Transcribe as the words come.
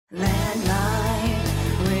Landline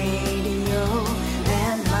radio,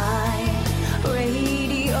 landline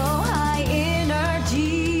radio, high energy,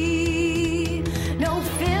 no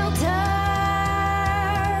filter.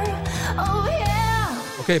 Oh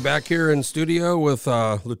yeah. Okay, back here in studio with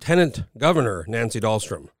Lieutenant Governor Nancy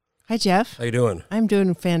Dahlstrom. Hi, Jeff. How you doing? I'm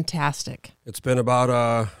doing fantastic. It's been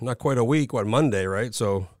about not quite a week, Monday, right?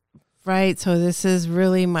 So this is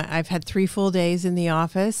really I've had 3 full days in the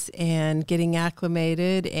office and getting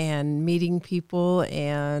acclimated and meeting people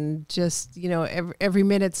and just, every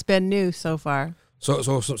minute's been new so far.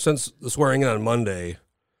 So since the swearing in on Monday,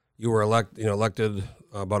 you were elected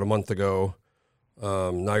about a month ago.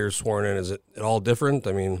 Now you're sworn in. Is it all different?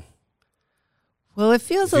 I mean, well, it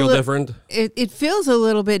feels different. It feels a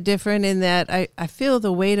little bit different in that I feel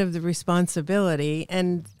the weight of the responsibility,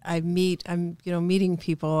 and I'm meeting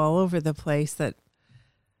people all over the place that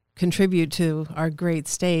contribute to our great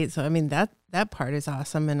state. So I mean that part is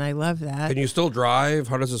awesome, and I love that. Can you still drive?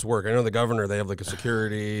 How does this work? I know the governor, they have like a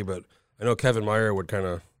security, but I know Kevin Meyer would kind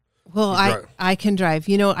of. Well, I can drive.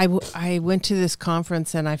 I went to this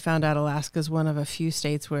conference and I found out Alaska is one of a few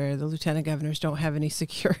states where the lieutenant governors don't have any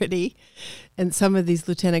security. And some of these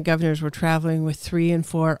lieutenant governors were traveling with 3 and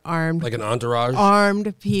 4 armed. Like an entourage?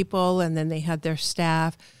 Armed people, and then they had their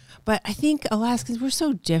staff. But I think Alaskans, we're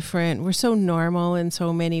so different. We're so normal in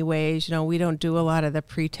so many ways. We don't do a lot of the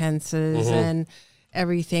pretenses and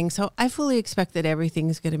everything. So I fully expect that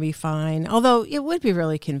everything's going to be fine. Although it would be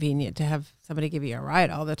really convenient to have somebody give you a ride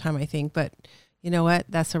all the time, I think. But you know what?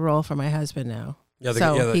 That's a role for my husband now. Yeah,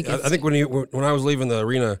 I think when I was leaving the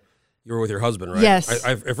arena, you were with your husband, right? Yes.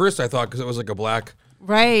 At first I thought, because it was like a black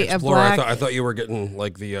Explorer, a black. I thought you were getting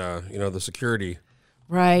like the the security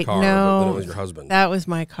right. car, no, but then it was your husband. That was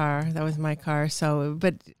my car. So,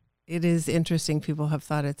 but it is interesting. People have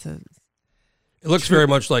thought it's It looks very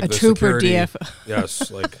much like a the trooper security. DF.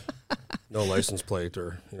 Yes, like no license plate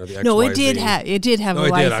or the XYZ. No, it did have No, a it did.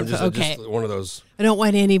 license. I'm just Okay. just one of those. I don't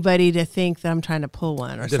want anybody to think that I'm trying to pull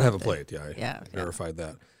one or I did something. have a plate. Yeah, Yeah. verified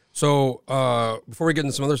that. So before we get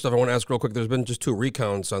into some other stuff, I want to ask real quick. There's been just 2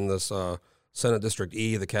 recounts on this Senate District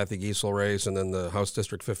E, the Kathy Giesel race, and then the House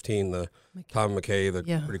District 15, the Tom McKay, the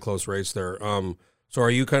pretty close race there. So are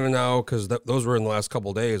you kind of now, because those were in the last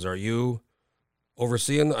couple of days, are you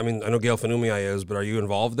overseeing? I mean, I know Gail Fanumia is, but are you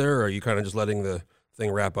involved there, or are you kind of just letting the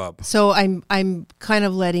thing wrap up? So I'm kind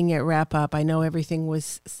of letting it wrap up. I know everything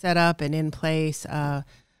was set up and in place.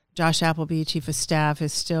 Josh Appleby, Chief of Staff,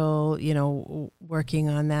 is still, working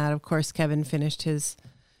on that. Of course, Kevin finished his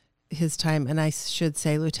time, and I should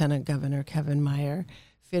say Lieutenant Governor Kevin Meyer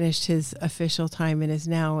finished his official time and is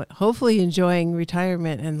now hopefully enjoying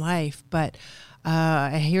retirement and life. But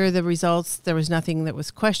I hear the results. There was nothing that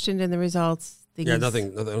was questioned in the results.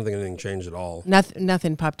 Nothing. I don't think anything changed at all.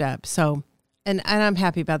 Nothing popped up. So, and I'm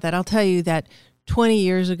happy about that. I'll tell you that 20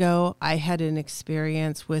 years ago, I had an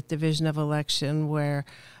experience with Division of Election where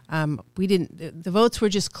the votes were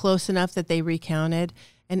just close enough that they recounted.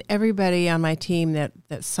 And everybody on my team that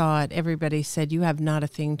saw it, everybody said, you have not a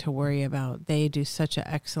thing to worry about. They do such an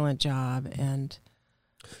excellent job. And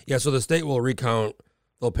yeah, so the state will recount.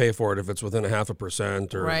 They'll pay for it if it's within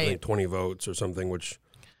 0.5% or right. like 20 votes or something, which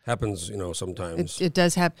happens, sometimes. It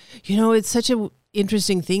does happen. It's such an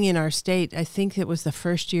interesting thing in our state. I think it was the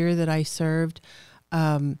first year that I served.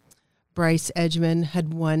 Bryce Edgman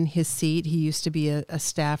had won his seat. He used to be a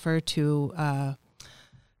staffer to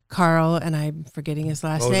Carl, and I'm forgetting his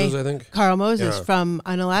last name. I think. Carl Moses from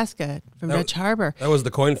Unalaska, from Dutch Harbor. That was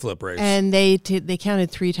the coin flip race. And they counted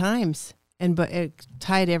 3 times, but it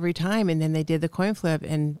tied every time, and then they did the coin flip,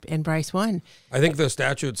 and Bryce won. I think the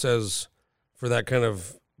statute says for that kind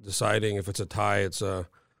of deciding if it's a tie, it's I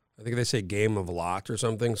think they say game of lot or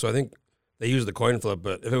something. So I think they use the coin flip.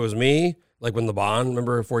 But if it was me, like when the bond,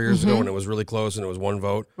 remember 4 years ago when it was really close and it was 1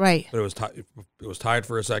 vote, right? But it was tied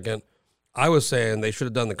for a second. I was saying they should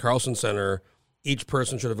have done the Carlson Center. Each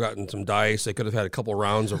person should have gotten some dice. They could have had a couple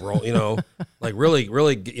rounds of roll, like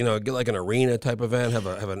really, get like an arena type event. Have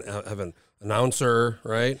an announcer,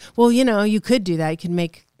 right? Well, you could do that. You could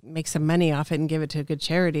make some money off it and give it to a good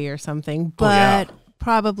charity or something. But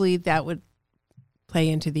probably that would play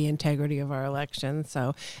into the integrity of our election.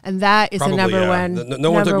 So, and that is probably, the number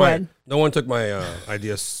one. No one took my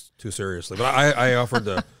ideas too seriously. But I offered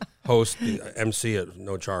to host the MC at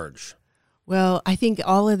no charge. Well, I think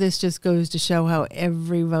all of this just goes to show how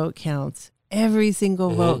every vote counts. Every single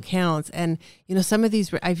vote counts. And, some of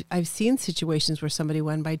these, I've seen situations where somebody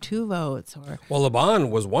won by 2 votes. Well, LeBon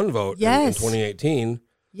was 1 vote in 2018.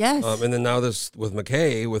 Yes. And then now this with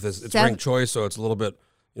McKay, it's ranked choice, so it's a little bit,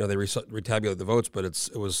 they retabulate the votes, but I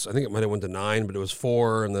think it might have went to 9, but it was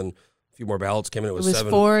 4, and then few more ballots came in. It was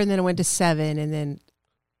 7. 4, and then it went to 7, and then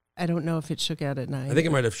I don't know if it shook out at 9. I think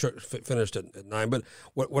it might have finished at 9. But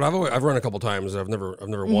what I've run a couple times. I've never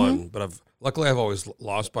won, but luckily I've always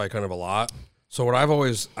lost by kind of a lot. So I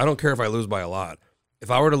don't care if I lose by a lot.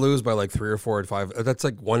 If I were to lose by like 3 or 4 or 5, that's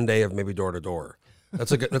like one day of maybe door to door.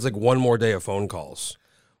 That's like one more day of phone calls.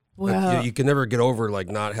 Well, you can never get over like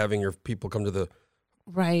not having your people come to the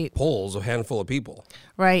right polls, a handful of people.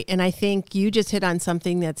 Right. And I think you just hit on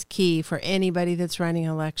something that's key for anybody that's running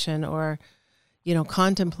an election or,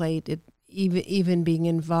 contemplate it, even being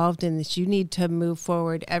involved in this. You need to move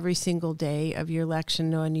forward every single day of your election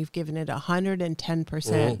knowing you've given it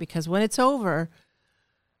 110%, because when it's over,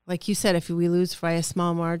 like you said, if we lose by a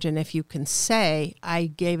small margin, if you can say, I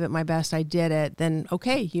gave it my best, I did it, then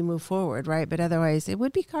okay, you move forward, right? But otherwise, it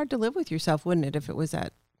would be hard to live with yourself, wouldn't it, if it was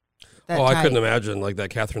that I tight? couldn't imagine like that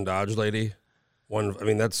Catherine Dodge lady.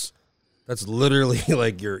 That's literally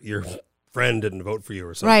like your friend didn't vote for you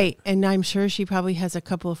or something. Right. And I'm sure she probably has a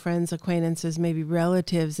couple of friends, acquaintances, maybe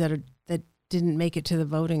relatives that didn't make it to the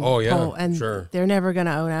voting poll. And sure. They're never going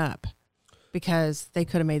to own up because they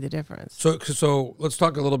could have made the difference. So let's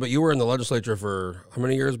talk a little bit. You were in the legislature for how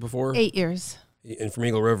many years before? 8 years. From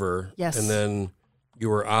Eagle River. Yes. And then you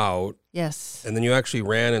were out. Yes. And then you actually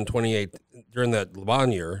ran in 28 during that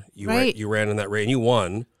LeBon year. You ran in that race and you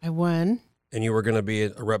won. I won. And you were going to be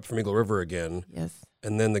a rep from Eagle River again. Yes.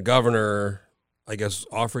 And then the governor, I guess,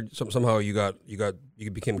 offered somehow you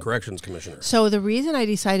became corrections commissioner. So the reason I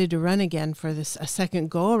decided to run again for a second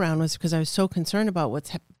go around was because I was so concerned about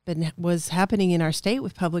was happening in our state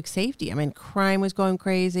with public safety. I mean, crime was going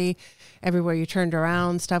crazy. Everywhere you turned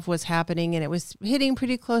around, stuff was happening, and it was hitting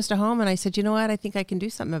pretty close to home. And I said, you know what? I think I can do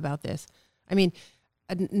something about this. I mean,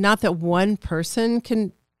 not that one person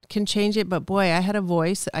can change it, but boy, I had a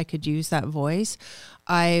voice. I could use that voice.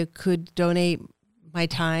 I could donate my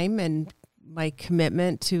time and my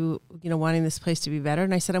commitment to, wanting this place to be better.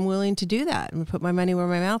 And I said, I'm willing to do that and put my money where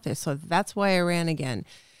my mouth is. So that's why I ran again.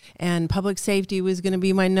 And public safety was going to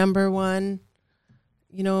be my number one,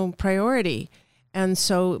 priority. And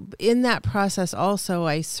so in that process also,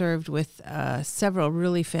 I served with several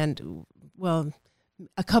really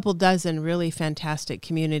a couple dozen really fantastic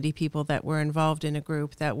community people that were involved in a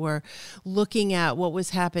group that were looking at what was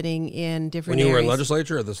happening in different areas. When you were in areas.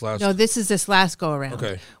 legislature or this last? No, this is this last go around.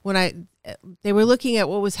 Okay. They were looking at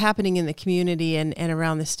what was happening in the community and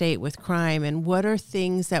around the state with crime, and what are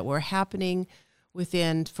things that were happening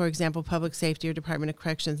within, for example, public safety or Department of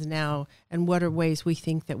Corrections now, and what are ways we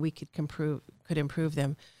think that we could improve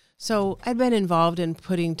them. So I'd been involved in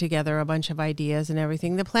putting together a bunch of ideas and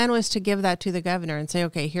everything. The plan was to give that to the governor and say,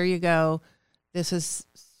 okay, here you go. This is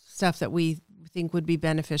stuff that we think would be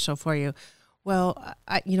beneficial for you. Well,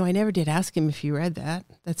 I never did ask him if he read that.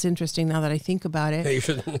 That's interesting now that I think about it. Yeah, you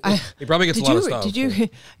should. He probably gets a lot of stuff. Did you?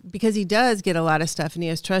 Because he does get a lot of stuff, and he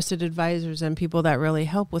has trusted advisors and people that really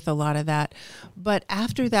help with a lot of that. But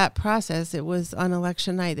after that process, it was on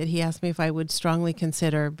election night that he asked me if I would strongly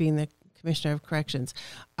consider being the Commissioner of Corrections.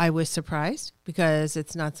 I was surprised because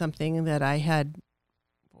it's not something that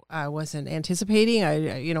I wasn't anticipating.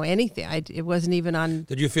 Anything. It wasn't even on.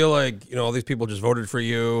 Did you feel like all these people just voted for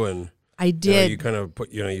you and? I did. You kind of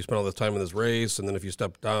you spent all this time in this race, and then if you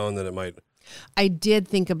step down, then it might. I did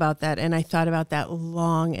think about that, and I thought about that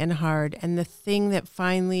long and hard. And the thing that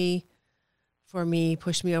finally, for me,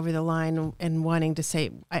 pushed me over the line and wanting to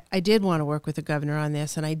say, I did want to work with the governor on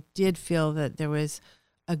this, and I did feel that there was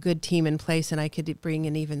a good team in place, and I could bring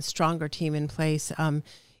an even stronger team in place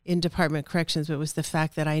in Department of Corrections. But it was the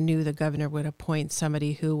fact that I knew the governor would appoint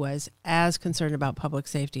somebody who was as concerned about public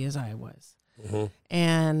safety as I was. Mm-hmm.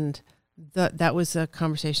 And that was a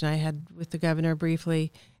conversation I had with the governor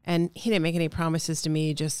briefly, and he didn't make any promises to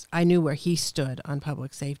me. Just I knew where he stood on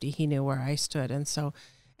public safety. He knew where I stood, and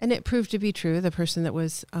it proved to be true. The person that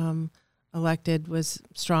was elected was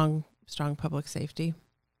strong public safety.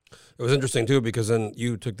 It was interesting too because then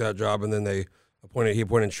you took that job, and then he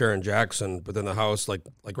appointed Sharon Jackson, but then the House, like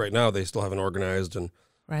right now, they still haven't organized, and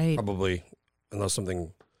right, probably unless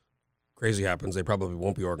something crazy happens, they probably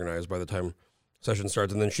won't be organized by the time session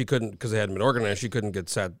starts. And then she couldn't, because they hadn't been organized, she couldn't get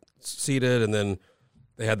seated. And then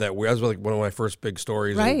they had that weird, that was like one of my first big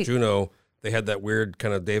stories in Juneau. They had that weird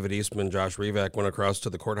kind of David Eastman, Josh Revak went across to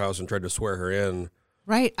the courthouse and tried to swear her in.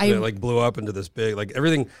 Right. And it blew up into this big,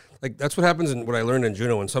 everything, that's what happens in what I learned in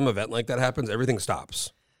Juneau. When some event like that happens, everything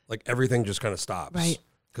stops. Everything just kind of stops. Right.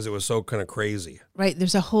 Because it was so kind of crazy. Right.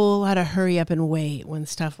 There's a whole lot of hurry up and wait when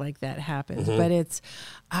stuff like that happens. Mm-hmm. But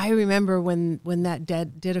I remember when that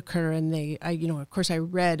did occur, and of course I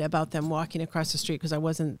read about them walking across the street because I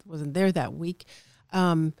wasn't there that week.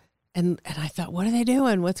 and I thought, what are they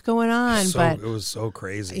doing? What's going on? It was so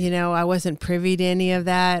crazy. I wasn't privy to any of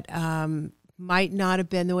that. Might not have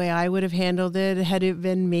been the way I would have handled it had it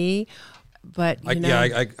been me. But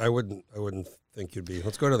I wouldn't think you'd be.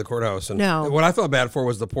 Let's go to the courthouse. And no. What I felt bad for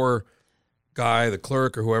was the poor guy, the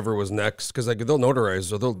clerk or whoever was next, because they'll notarize,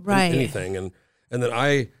 so they'll do anything. And then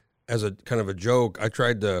I, as a kind of a joke, I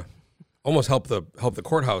tried to almost help the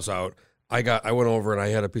courthouse out. I went over and I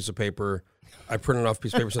had a piece of paper. I printed off a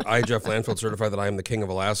piece of paper that said, I, Jeff Landfield, certify that I am the king of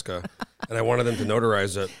Alaska. And I wanted them to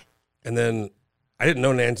notarize it. And then I didn't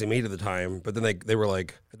know Nancy Meade at the time, but then they were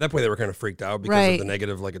like, at that point they were kind of freaked out because of the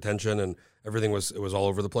negative attention, and everything was all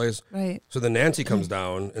over the place. Right. So then Nancy comes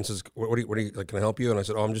down and says, what do you like, can I help you? And I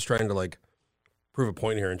said, I'm just trying to prove a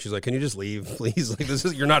point here. And she's like, can you just leave, please?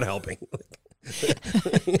 You're not helping.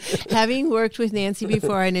 Having worked with Nancy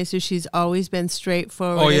before, I know she's always been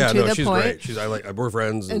straightforward. Oh yeah, to the she's point. great. We're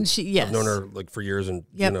friends, and I've known her for years, and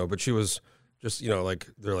but she was just they're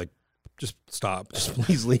like, just stop, just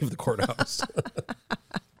please leave the courthouse.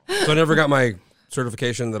 So I never got my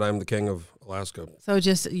certification that I'm the king of Alaska. So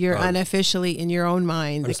just you're unofficially in your own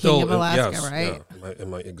mind the king of Alaska, right?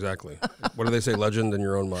 Yeah, exactly. What do they say? Legend in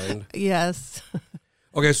your own mind. Yes.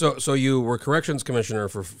 Okay, so you were corrections commissioner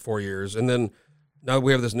for 4 years, and then now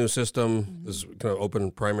we have this new system, this kind of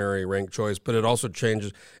open primary ranked choice, but it also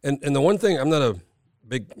changes. And the one thing, I'm not a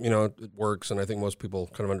big, it works, and I think most people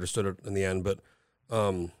kind of understood it in the end, but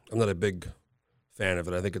I'm not a big fan of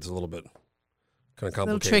it. I think it's a little bit kind of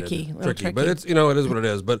complicated. A little tricky. But it's, it is what it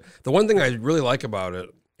is. But the one thing I really like about it,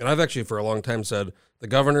 and I've actually for a long time said, the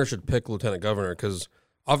governor should pick lieutenant governor, because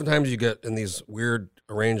oftentimes you get in these weird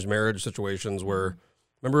arranged marriage situations where,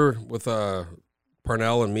 remember with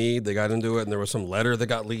Parnell and Meade, they got into it, and there was some letter that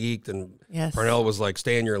got leaked, and Parnell was like,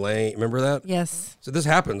 stay in your lane. Remember that? Yes. So this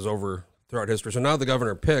happens throughout history. So now the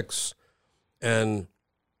governor picks, and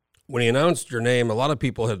when he announced your name, a lot of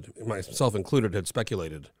people had, myself included, had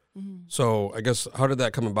speculated. Mm-hmm. So I guess, how did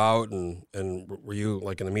that come about, and were you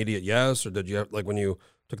like an immediate yes, or did you have, when you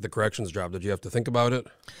took the corrections job, did you have to think about it?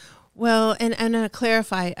 Well, and to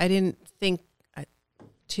clarify, I didn't think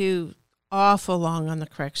too awful long on the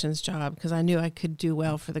corrections job, because I knew I could do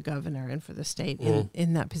well for the governor and for the state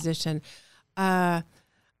in that position. He and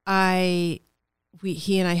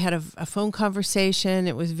I had a phone conversation.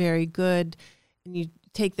 It was very good. And you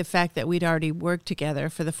take the fact that we'd already worked together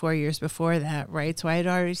for the 4 years before that, right? So I had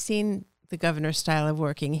already seen the governor's style of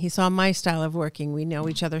working. He saw my style of working. We know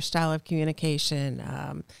each other's style of communication.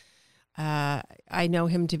 I know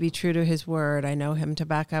him to be true to his word. I know him to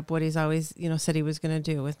back up what he's always, said he was going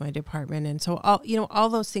to do with my department. And so all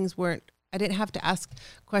those things I didn't have to ask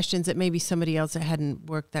questions that maybe somebody else that hadn't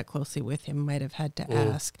worked that closely with him might have had to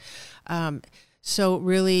ask. So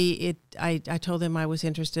really I told him I was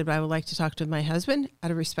interested, but I would like to talk to my husband out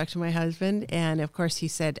of respect to my husband. And of course he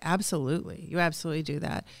said, absolutely, you absolutely do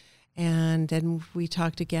that. And then we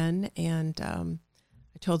talked again, and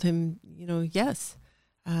I told him, yes.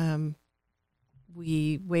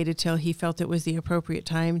 We waited till he felt it was the appropriate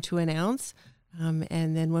time to announce.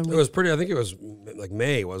 And then when it was pretty, I think it was like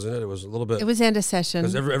May, wasn't it? It was a little bit. It was end of session.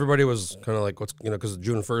 Because everybody was kind of like, because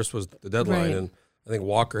June 1st was the deadline. Right. And I think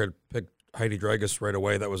Walker had picked Heidi Dragus right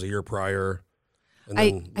away. That was a year prior. And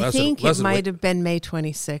then I think it might have been May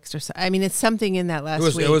 26th or so. I mean, it's something in that last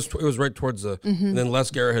week. It was right towards the, and then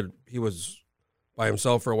Les Garrett he was by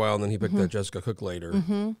himself for a while, and then he picked that Jessica Cook later.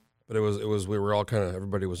 Mm-hmm. But it was, we were all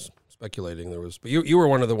everybody was speculating. But you were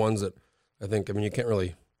one of the ones that I think, you can't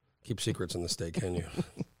really keep secrets in the state, can you?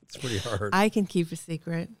 It's pretty hard. I can keep a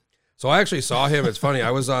secret. So I actually saw him. It's funny.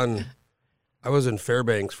 I was in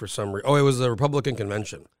Fairbanks for some reason. Oh, it was the Republican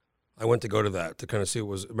convention. I went to go to that to kind of see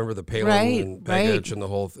remember the Palin and Begich and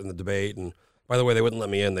the debate. And by the way, they wouldn't let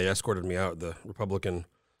me in. They escorted me out. The Republican,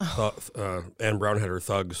 Ann Brown had her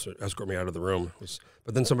thugs escort me out of the room.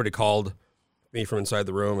 But then somebody called me from inside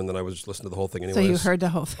the room, and then I was just listening to the whole thing anyways. So you heard the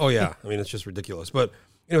whole thing. Oh, yeah. It's just ridiculous. But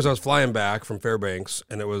anyways, I was flying back from Fairbanks,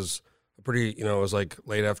 and it was it was like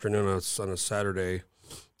late afternoon on a Saturday,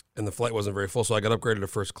 and the flight wasn't very full, so I got upgraded to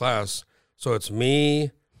first class. So it's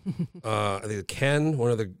me, I think Ken,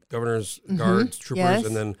 one of the governor's guards, troopers,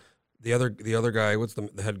 and then the other guy, what's the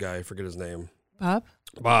head guy? I forget his name.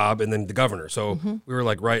 Bob, and then the governor. So we were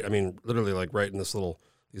like literally like right in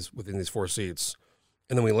within these four seats.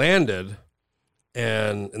 And then we landed,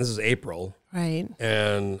 and this is April. Right.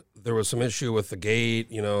 And there was some issue with the gate,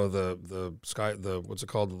 the sky, what's it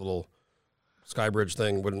called? The little sky bridge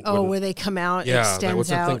thing. Where they come out, it extends what's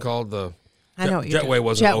that out. thing called? The Jetway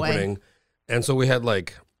wasn't opening. And so we had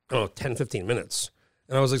 10, 15 minutes.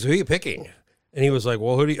 And I was like, so who are you picking? And he was like,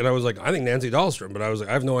 well, who do you, and I was like, I think Nancy Dahlstrom. But I was like,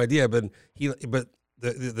 I have no idea. But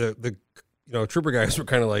the trooper guys were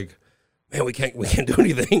kind of like, man, we can't do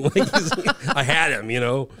anything. Like I had him,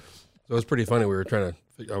 so it was pretty funny. We were trying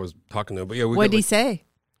to. I was talking to him, but yeah. What did he say?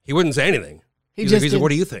 He wouldn't say anything. He said, "What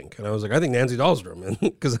do you think?" And I was like, "I think Nancy Dahlstrom," and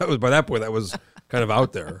because by that point that was kind of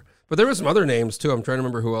out there. But there were some other names too. I'm trying to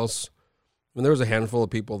remember who else. I mean, there was a handful of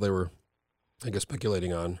people they were, I guess,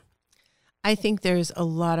 speculating on. I think there's a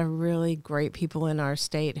lot of really great people in our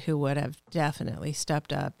state who would have definitely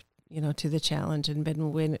stepped up, to the challenge and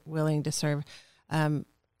been willing to serve.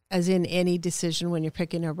 As in any decision, when you're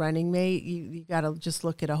picking a running mate, you got to just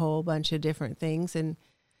look at a whole bunch of different things. And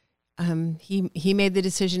he made the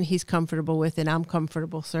decision he's comfortable with, and I'm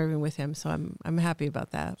comfortable serving with him. So I'm happy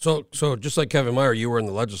about that. So just like Kevin Meyer, you were in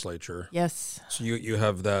the legislature. Yes. So you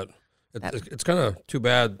have that. It's kind of too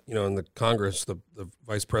bad, in the Congress, the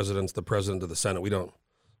vice president's the president of the Senate. You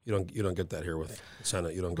don't get that here with the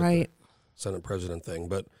Senate. You don't get the Senate president thing.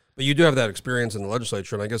 But you do have that experience in the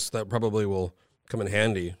legislature, and I guess that probably will come in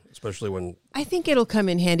handy, especially when I think it'll come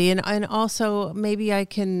in handy, and also maybe I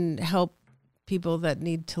can help people that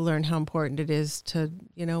need to learn how important it is to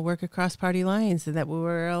work across party lines, and that we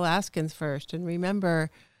were Alaskans first, and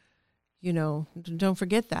remember, don't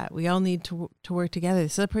forget that we all need to work together.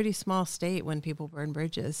 It's a pretty small state when people burn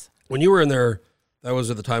bridges. When you were in there, that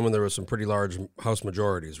was at the time when there was some pretty large House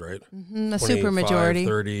majorities, right? Mm-hmm, a super majority,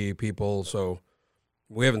 30 people. So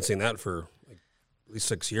we haven't seen that for at least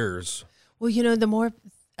 6 years. Well, the more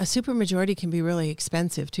a supermajority can be really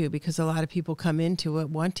expensive too, because a lot of people come into it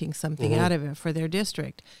wanting something out of it for their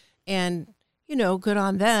district, and good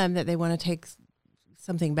on them that they want to take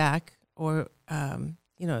something back or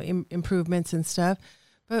improvements and stuff.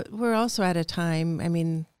 But we're also at a time. I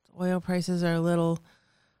mean, oil prices are a little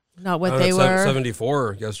not what they were.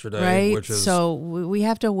 74 yesterday, right? Which is so we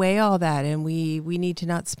have to weigh all that, and we need to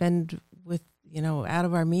not spend with out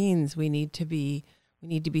of our means. We need to be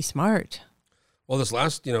smart. Well, this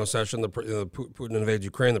last, session, the Putin invades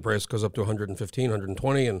Ukraine, the price goes up to 115,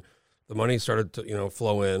 120, and the money started to,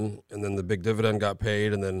 flow in, and then the big dividend got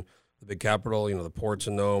paid, and then the big capital, the ports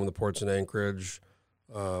in Nome, the ports in Anchorage.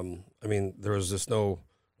 There was just no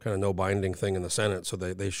binding thing in the Senate, so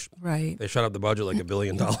they shut up the budget like $1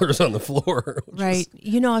 billion on the floor. Right.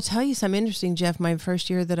 I'll tell you something interesting, Jeff. My first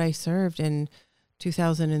year that I served in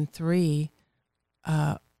 2003,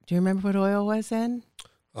 do you remember what oil was then?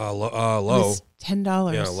 Low. It was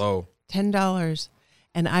 $10. Yeah, low. $10.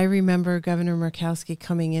 And I remember Governor Murkowski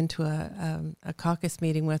coming into a caucus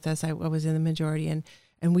meeting with us. I was in the majority, and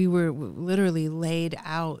we were literally laid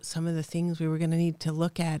out some of the things we were going to need to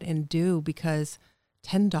look at and do, because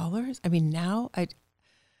 $10. I mean, now it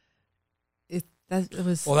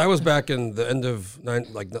was. Well, that was back in the end of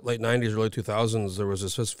late 90s, early 2000s. There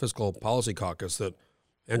was this fiscal policy caucus that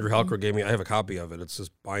Andrew Halker gave me. I have a copy of it. It's this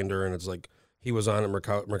binder, and it's like he was on it,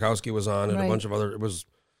 Murkowski was on, and a bunch of other. It was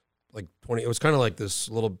like 20. It was kind of like this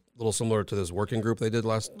little similar to this working group they did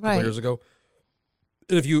couple years ago.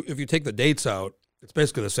 And if you take the dates out, it's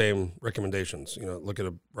basically the same recommendations. Look at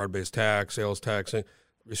a broad-based tax, sales tax,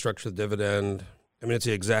 restructure the dividend. I mean, it's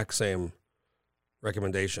the exact same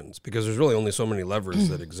recommendations, because there's really only so many levers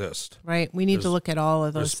that exist. Right. We need to look at all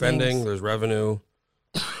of those There's spending, things. There's revenue,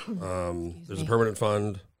 there's a permanent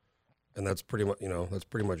fund, and that's pretty much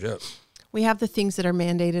it. We have the things that are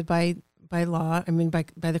mandated by law,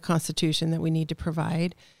 by the Constitution, that we need to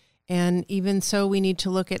provide. And even so, we need to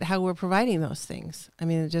look at how we're providing those things. I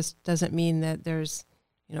mean, it just doesn't mean that there's,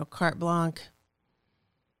 carte blanche,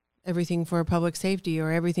 everything for public safety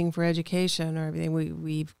or everything for education or everything.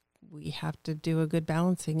 We have to do a good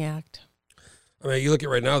balancing act. I mean, you look at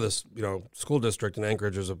right now, this, school district in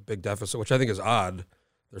Anchorage is a big deficit, which I think is odd.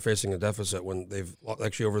 They're facing a deficit when they've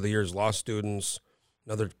actually over the years lost students.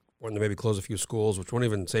 Another wanting to maybe close a few schools, which won't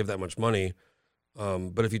even save that much money.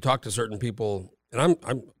 But if you talk to certain people, and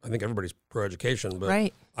I think everybody's pro education, but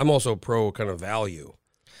right. I'm also pro kind of value.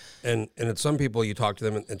 And it's some people you talk to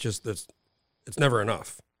them, and it's never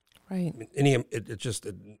enough. Right. I mean,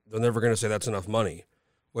 they're never going to say that's enough money,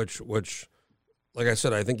 which, like I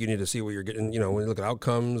said, I think you need to see what you're getting. When you look at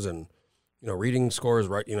outcomes and reading scores,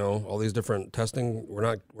 right? All these different testing, we're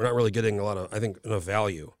not really getting a lot of, I think, enough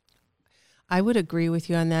value. I would agree with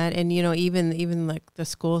you on that. And, even like the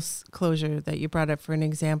school closure that you brought up for an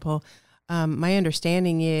example, my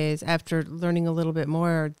understanding is after learning a little bit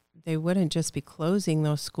more, they wouldn't just be closing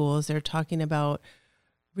those schools. They're talking about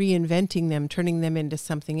reinventing them, turning them into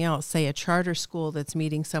something else. Say a charter school that's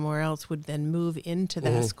meeting somewhere else would then move into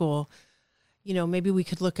that school. Maybe we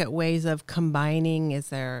could look at ways of combining. Are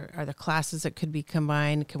there classes that could be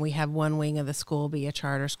combined? Can we have one wing of the school be a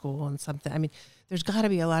charter school and something? I mean, there's got to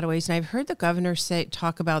be a lot of ways. And I've heard the governor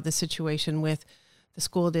talk about the situation with the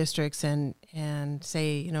school districts and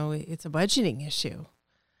say, you know, it's a budgeting issue.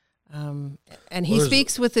 And he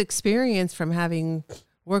speaks with experience from having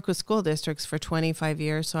worked with school districts for 25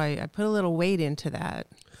 years. So I put a little weight into that.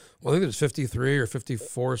 Well, I think there's 53 or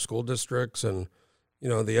 54 school districts, and you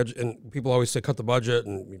know and people always say cut the budget,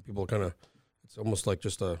 and people kind of, it's almost like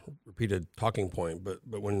just a repeated talking point. But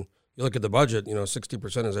when you look at the budget, you know,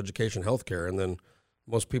 60% is education, healthcare, and then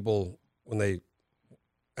most people, when they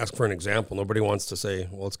ask for an example, nobody wants to say,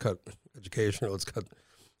 well, let's cut education or let's cut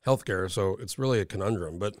healthcare. So it's really a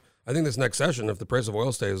conundrum. But I think this next session, if the price of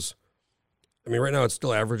oil stays, I mean, right now it's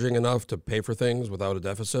still averaging enough to pay for things without a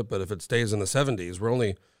deficit. But if it stays in the 70s, we're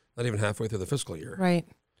only not even halfway through the fiscal year. Right.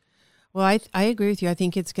 Well, I agree with you. I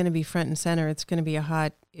think it's going to be front and center. It's going to be a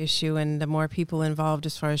hot issue. And the more people involved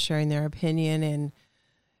as far as sharing their opinion, and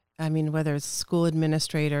I mean, whether it's school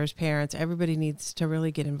administrators, parents, everybody needs to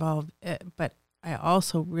really get involved. But I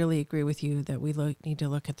also really agree with you that we need to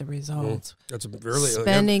look at the results. That's really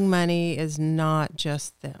spending money is not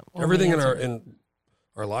just the everything in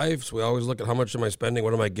our lives. We always look at how much am I spending,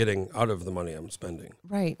 what am I getting out of the money I'm spending.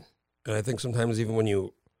 Right. And I think sometimes even when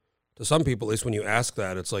you, to some people, at least when you ask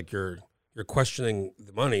that, it's like you're questioning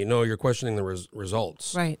the money. No, you're questioning the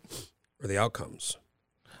results. Right. Or the outcomes.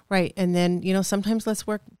 Right. And then, you know, sometimes let's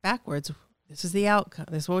work backwards. This is the outcome.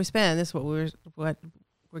 This is what we spend. This is what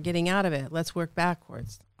we're getting out of it. Let's work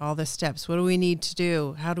backwards. All the steps. What do we need to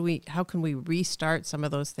do? How can we restart some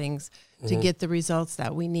of those things to get the results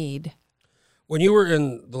that we need? When you were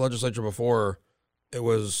in the legislature before, I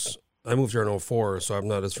moved here in 2004, so I'm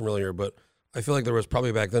not as familiar, but I feel like there was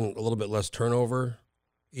probably back then a little bit less turnover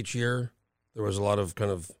each year. There was a lot of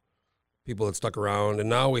kind of people that stuck around, and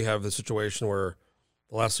now we have the situation where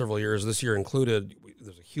the last several years, this year included,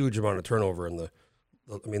 there's a huge amount of turnover in the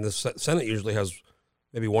Senate usually has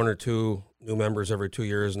maybe one or two new members every 2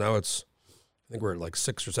 years. Now I think we're at like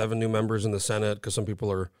 6 or 7 new members in the Senate because some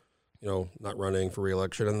people are, you know, not running for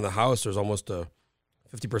reelection. And in the House, there's almost a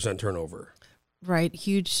 50% turnover. Right.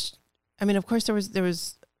 Huge. I mean, of course there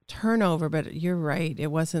was turnover, but you're right. It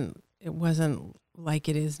wasn't like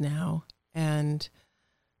it is now. And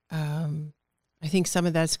I think some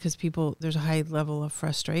of that's because there's a high level of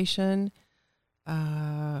frustration.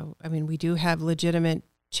 I mean, we do have legitimate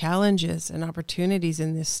challenges and opportunities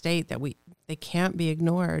in this state that they can't be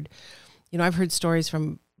ignored. You know, I've heard stories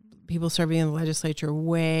from people serving in the legislature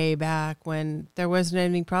way back when there wasn't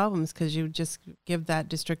any problems because you just give that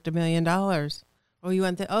district $1 million. Oh, you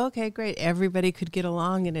want that? Oh, okay, great. Everybody could get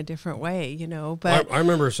along in a different way, you know. But I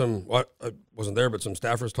remember I wasn't there, but some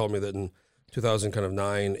staffers told me that in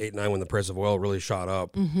 2008, 9, when the price of oil really shot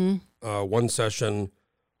up, one session,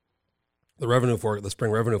 the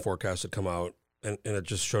spring revenue forecast had come out, and it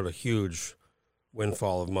just showed a huge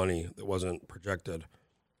windfall of money that wasn't projected.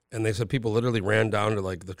 And they said people literally ran down to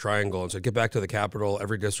like the Triangle and said, get back to the Capitol.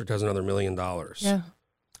 Every district has another $1 million. Yeah.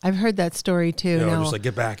 I've heard that story too. You know, just like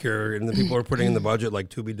get back here. And the people are putting in the budget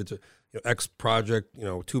like X project, you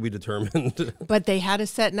know, to be determined. But they had a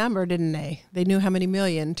set number, didn't they? They knew how many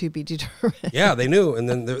million to be determined. Yeah, they knew. And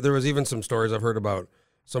then there was even some stories I've heard about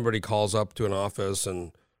somebody calls up to an office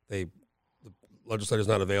and the legislator's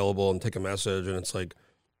not available and take a message. And it's like,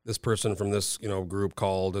 this person from this, you know, group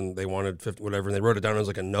called and they wanted 50, whatever, and they wrote it down as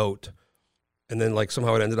like a note, and then like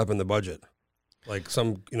somehow it ended up in the budget, like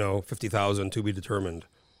some, you know, 50,000 to be determined,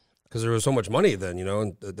 because there was so much money then, you know,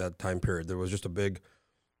 in that time period. There was just a big,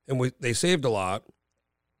 and they saved a lot,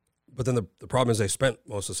 but then the problem is they spent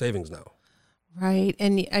most of the savings now. Right,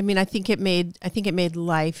 and I mean, I think it made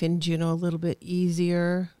life in Juneau a little bit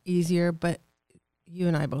easier, but you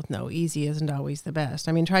and I both know easy isn't always the best.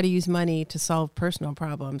 I mean, try to use money to solve personal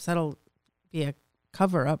problems. That'll be a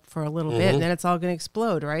cover up for a little bit, and then it's all going to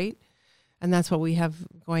explode, right? And that's what we have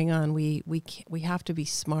going on. We have to be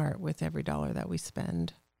smart with every dollar that we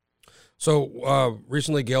spend. So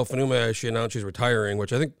recently, Gail Fanume, she announced she's retiring,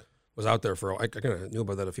 which I think was out there I kind of knew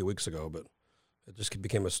about that a few weeks ago, but it just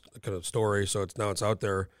became a kind of story. So it's out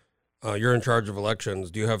there. You're in charge of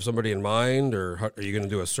elections. Do you have somebody in mind, or are you going to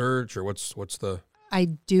do a search, or what's the? I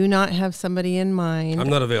do not have somebody in mind. I'm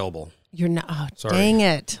not available. You're not. Oh, sorry. Dang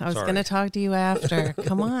it. I was going to talk to you after.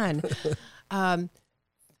 Come on.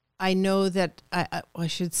 I know that, I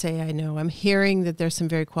should say I know. I'm hearing that there's some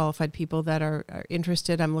very qualified people that are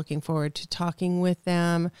interested. I'm looking forward to talking with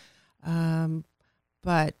them.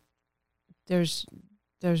 But there's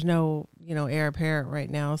no, you know, heir apparent right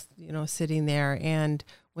now, you know, sitting there. And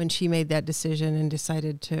when she made that decision and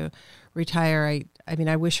decided to retire, I mean,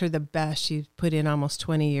 I wish her the best. She put in almost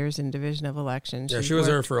 20 years in Division of Elections. Yeah, she was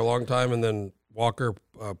there for a long time, and then Walker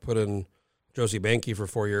put in Josie Banke for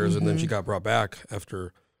 4 years, and then she got brought back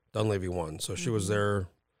after Dunleavy won. So she was there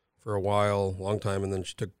for a while, long time, and then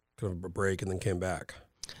she took kind of a break and then came back.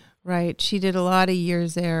 Right. She did a lot of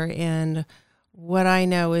years there, and what I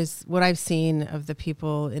know is what I've seen of the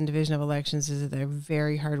people in Division of Elections is that they're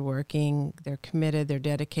very hardworking, they're committed, they're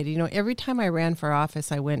dedicated. You know, every time I ran for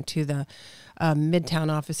office, I went to the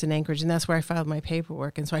Midtown office in Anchorage, and that's where I filed my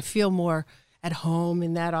paperwork. And so I feel more at home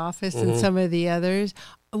in that office than some of the others.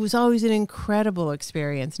 It was always an incredible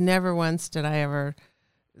experience. Never once did I ever,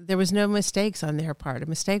 there was no mistakes on their part. A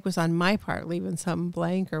mistake was on my part, leaving something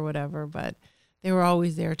blank or whatever, but they were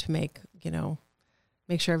always there to make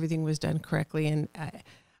sure everything was done correctly. And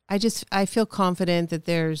I feel confident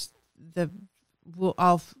that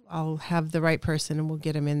I'll have the right person and we'll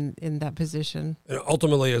get him in that position. And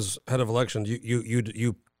ultimately, as head of elections,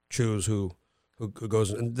 you choose who goes,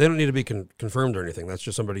 and they don't need to be confirmed or anything. That's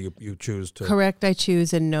just somebody you choose to. Correct. I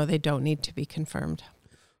choose, and no, they don't need to be confirmed.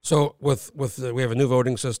 So we have a new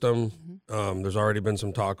voting system. There's already been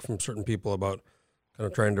some talk from certain people about kind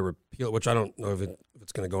of trying to repeal it, which I don't know if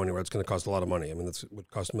it's going to go anywhere. It's going to cost a lot of money. I mean, it would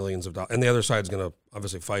cost millions of dollars, and the other side's going to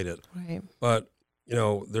obviously fight it. Right. But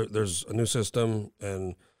there's a new system,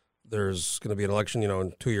 and there's going to be an election,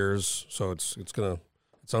 in 2 years. So it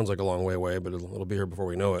sounds like a long way away, but it'll be here before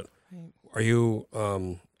we know it. Right. Are you?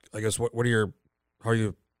 I guess how are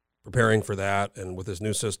you preparing for that? And with this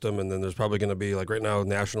new system, and then there's probably going to be, like right now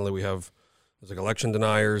nationally, there's like election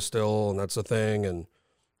deniers still, and that's the thing, and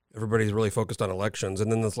everybody's really focused on elections.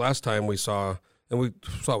 And then this last time we saw, and we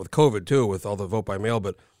saw it with COVID too, with all the vote by mail,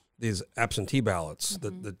 but these absentee ballots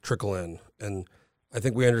that trickle in. And I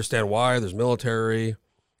think we understand why. There's military,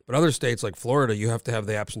 but other states like Florida, you have to have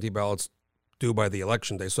the absentee ballots due by the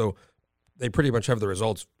election day. So they pretty much have the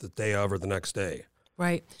results the day of or the next day.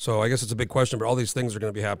 Right. So I guess it's a big question, but all these things are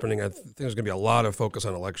going to be happening. I think there's going to be a lot of focus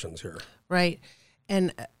on elections here. Right.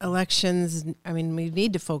 And elections, I mean, we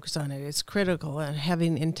need to focus on it. It's critical. And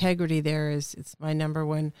having integrity there it's my number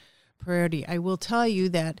one priority. I will tell you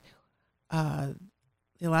that the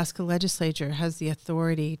Alaska legislature has the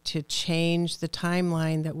authority to change the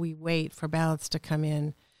timeline that we wait for ballots to come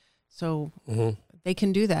in. So they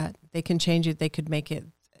can do that. They can change it. They could make it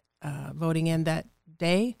voting in that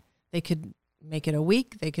day. They could make it a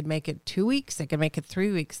week. They could make it 2 weeks. They could make it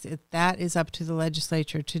 3 weeks. That is up to the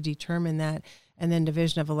legislature to determine that. And then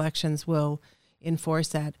Division of Elections will enforce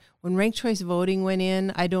that. When ranked choice voting went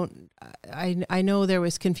in, I know there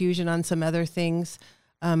was confusion on some other things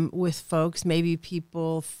with folks. Maybe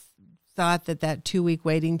people thought that 2 week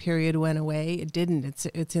waiting period went away. It didn't.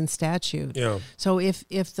 It's in statute. Yeah. So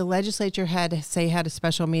if the legislature had a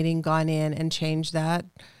special meeting, gone in and changed that,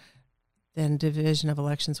 then Division of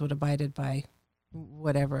Elections would have abided by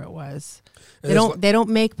whatever it was. They don't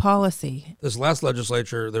make policy. This last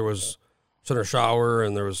legislature, there was Senator Schauer,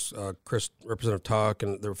 and there was Representative Tuck,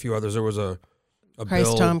 and there were a few others. There was a Price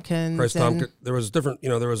bill, Tompkins. Price Tompkins. There was different.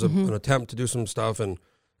 There was an attempt to do some stuff, and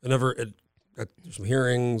it got some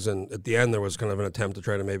hearings, and at the end there was kind of an attempt to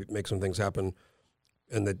try to maybe make some things happen,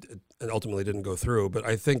 and it ultimately didn't go through. But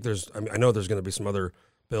I think I know there's going to be some other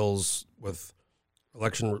bills with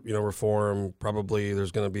election, reform. Probably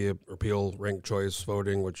there's going to be a repeal ranked choice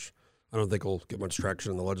voting, which I don't think will get much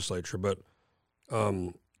traction in the legislature. But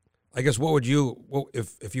I guess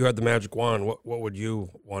if you had the magic wand, what would you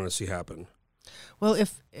want to see happen? Well,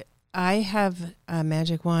 if I have a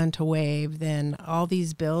magic wand to wave, then all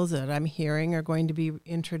these bills that I'm hearing are going to be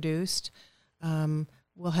introduced.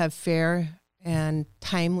 We'll have fair and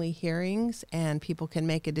timely hearings, and people can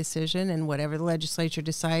make a decision, and whatever the legislature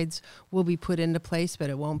decides will be put into place,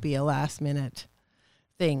 but it won't be a last minute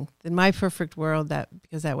thing. In my perfect world,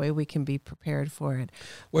 because that way we can be prepared for it.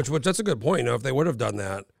 Which that's a good point. If they would have done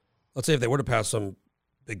that, let's say if they would have passed some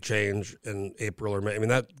big change in April or May, I mean,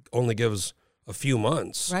 that only gives a few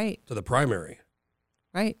months to the primary.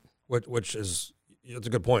 Right. Which is, it's a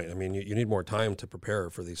good point. I mean, you need more time to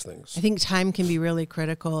prepare for these things. I think time can be really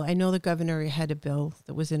critical. I know the governor had a bill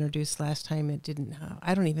that was introduced last time. It didn't,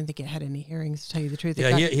 I don't even think it had any hearings, to tell you the truth.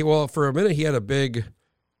 Yeah, for a minute he had a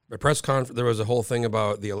press conference. There was a whole thing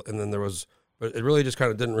about and then there was, but it really just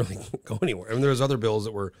kind of didn't really go anywhere. I mean, there was other bills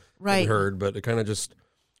that were heard, but it kind of just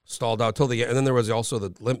stalled out till the end. And then there was also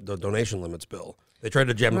the donation limits bill. They tried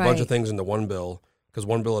to jam a bunch of things into one bill because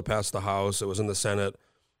one bill had passed the House. It was in the Senate.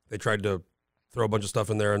 They tried to throw a bunch of stuff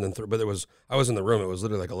in there, and then but I was in the room. It was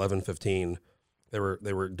literally like 11:15. They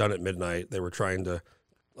were done at midnight. They were trying to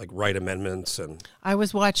write amendments, and I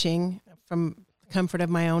was watching from the comfort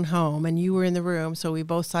of my own home, and you were in the room, so we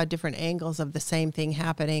both saw different angles of the same thing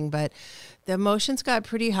happening. But the emotions got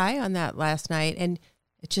pretty high on that last night, and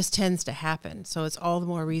it just tends to happen. So it's all the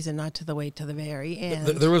more reason not to wait to the very end.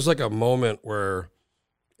 There was like a moment where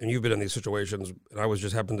and you've been in these situations, and I was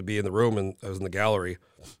just happened to be in the room, and I was in the gallery.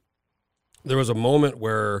 There was a moment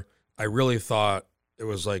where I really thought it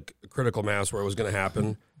was like a critical mass where it was going to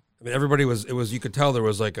happen. I mean, everybody was. It was. You could tell there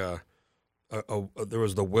was like there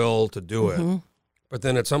was the will to do it, but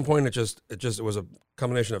then at some point it was a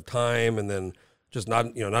combination of time and then just not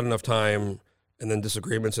enough time and then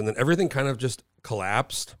disagreements and then everything kind of just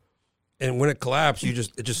collapsed. And when it collapsed, it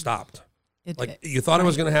just stopped. You thought it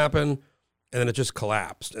was going to happen, and then it just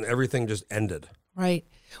collapsed and everything just ended. Right.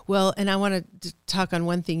 Well, and I want to talk on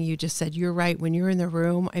one thing you just said. You're right. When you're in the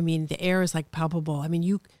room, I mean, the air is like palpable. I mean,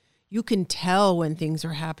 you can tell when things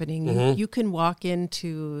are happening. You can walk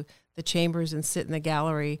into the chambers and sit in the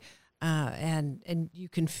gallery, and you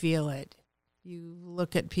can feel it. You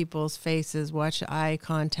look at people's faces, watch eye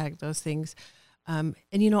contact, those things. And,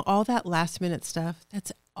 all that last minute stuff,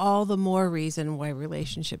 that's all the more reason why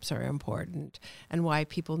relationships are important and why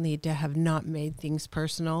people need to have not made things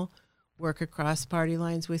personal, work across party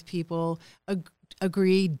lines with people,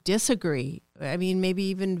 agree, disagree. I mean, maybe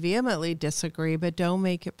even vehemently disagree, but don't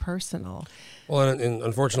make it personal. Well, and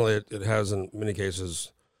unfortunately, it has in many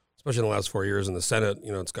cases, especially in the last 4 years in the Senate,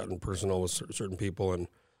 it's gotten personal with certain people. And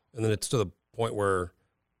then it's to the point where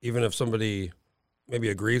even if somebody maybe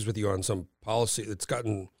agrees with you on some policy, it's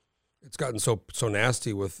gotten so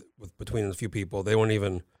nasty with between a few people, they won't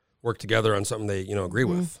even work together on something they, agree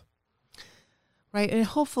with. Right. And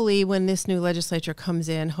hopefully when this new legislature comes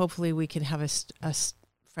in, hopefully we can have a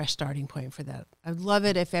fresh starting point for that. I'd love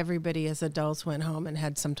it if everybody as adults went home and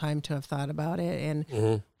had some time to have thought about it.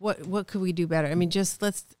 And what could we do better? I mean,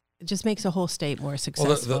 it just makes the whole state more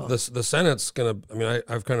successful. Well, the Senate's going to, I mean,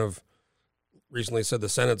 I've kind of recently said the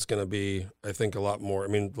Senate's going to be, I think, a lot more. I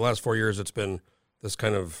mean, the last 4 years it's been this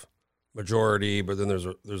kind of majority, but then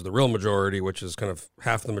there's the real majority, which is kind of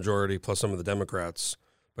half the majority plus some of the Democrats.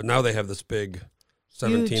 But now they have this big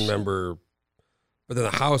 17-member, but then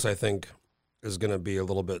the House, I think, is going to be a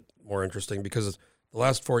little bit more interesting because the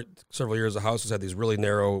last several years, the House has had these really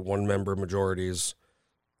narrow one-member majorities,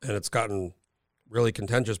 and it's gotten really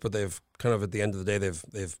contentious. But they've kind of, at the end of the day,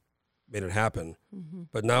 they've made it happen.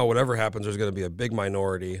 But now, whatever happens, there's going to be a big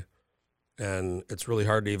minority, and it's really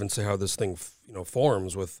hard to even say how this thing,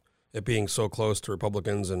 forms with it being so close to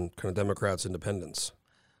Republicans and kind of Democrats, independents.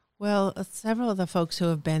 Well, several of the folks who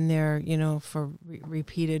have been there, for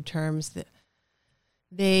repeated terms, that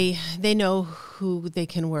they know who they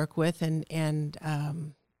can work with, and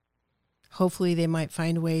hopefully they might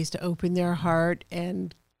find ways to open their heart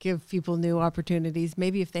and give people new opportunities.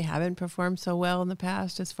 Maybe if they haven't performed so well in the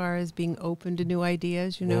past, as far as being open to new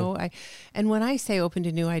ideas, and when I say open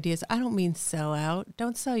to new ideas, I don't mean sell out.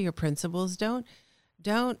 Don't sell your principles. Don't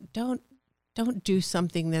do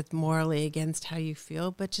something that's morally against how you feel,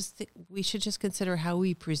 but we should just consider how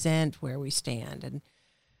we present where we stand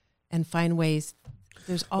and find ways.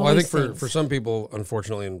 There's always Well, I think for some people,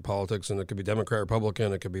 unfortunately, in politics, and it could be Democrat,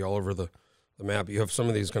 Republican, it could be all over the map, you have some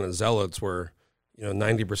of these kind of zealots where,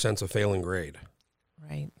 90% is a failing grade.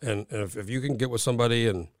 Right. And if you can get with somebody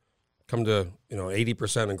and come to,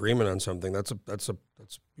 80% agreement on something, that's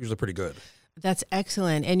usually pretty good. That's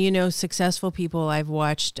excellent. And, successful people I've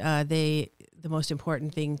watched, the most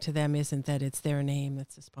important thing to them isn't that it's their name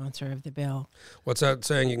that's the sponsor of the bill. What's that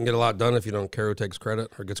saying? You can get a lot done if you don't care who takes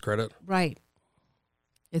credit or gets credit. Right.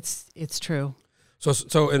 It's true.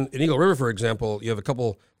 So in Eagle River, for example, you have a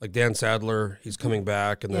couple like Dan Sadler, he's coming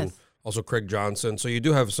back, and then also Craig Johnson. So you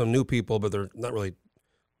do have some new people, but they're not really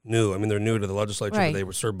new. I mean, they're new to the legislature, but they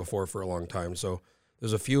were served before for a long time. So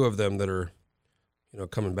there's a few of them that are,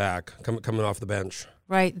 coming back, coming off the bench.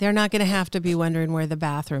 Right. They're not going to have to be wondering where the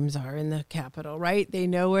bathrooms are in the Capitol, right? They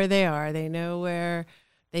know where they are. They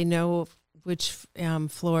know which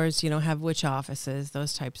floors, have which offices,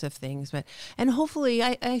 those types of things. And hopefully,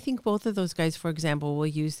 I think both of those guys, for example, will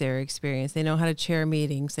use their experience. They know how to chair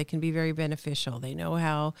meetings. They can be very beneficial. They know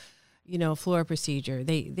how, floor procedure.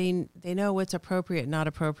 They know what's appropriate, not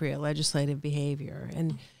appropriate legislative behavior.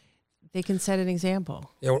 And they can set an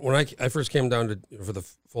example. Yeah, when I first came down for the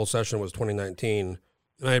full session was 2019,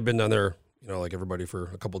 and I had been down there, like everybody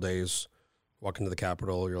for a couple days, walking to the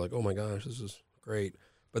Capitol. You're like, oh my gosh, this is great.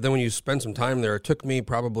 But then when you spend some time there, it took me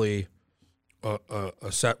probably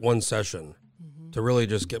one session to really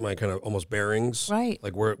just get my kind of almost bearings. Right.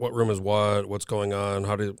 Like what room is what's going on,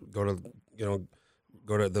 how to go to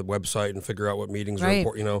the website and figure out what meetings are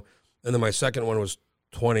important, And then my second one was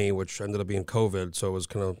 20, which ended up being COVID, so it was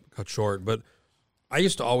kind of cut short. But I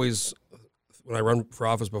used to always, when I run for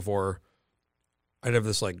office before, I'd have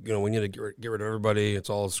this we need to get rid of everybody. It's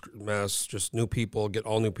all a mess, just new people, get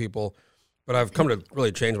all new people. But I've come to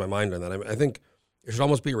really change my mind on that. I think it should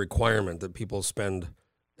almost be a requirement that people spend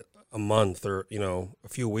a month or a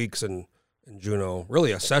few weeks in Juneau,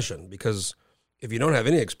 really a session, because if you don't have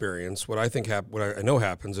any experience, what I know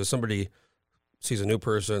happens is somebody sees a new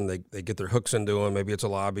person, they get their hooks into them. Maybe it's a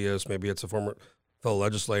lobbyist, maybe it's a former fellow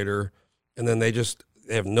legislator, and then they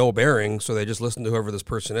have no bearing, so they just listen to whoever this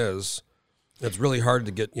person is. It's really hard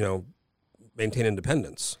to get maintain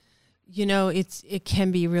independence. It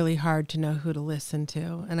can be really hard to know who to listen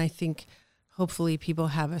to, and I think hopefully people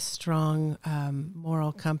have a strong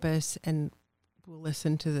moral compass and will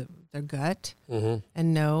listen to their gut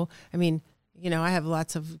and know. I mean, I have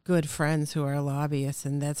lots of good friends who are lobbyists,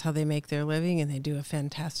 and that's how they make their living, and they do a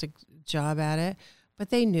fantastic job at it. But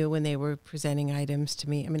they knew when they were presenting items to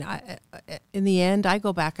me. I mean, in the end, I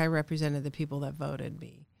go back, I represented the people that voted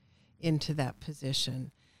me into that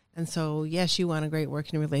position. And so, yes, you want a great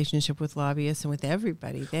working relationship with lobbyists and with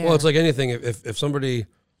everybody there. Well, it's like anything. If somebody,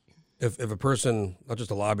 if a person, not just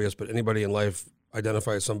a lobbyist, but anybody in life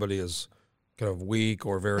identifies somebody as kind of weak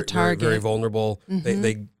or very very vulnerable,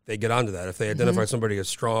 they get onto that. If they identify somebody as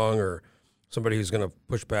strong or somebody who's going to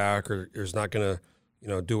push back or is not going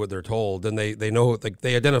to do what they're told, then they know, like,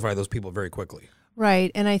 they identify those people very quickly.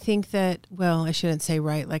 Right. And I think that, well, I shouldn't say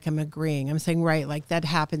right like I'm agreeing. I'm saying right like that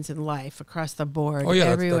happens in life across the board. Oh, yeah,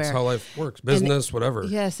 everywhere. that's how life works. Business, and, whatever.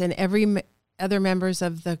 Yes, and every other members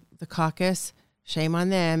of the caucus, shame on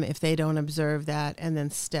them if they don't observe that and then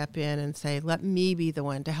step in and say, let me be the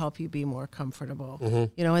one to help you be more comfortable.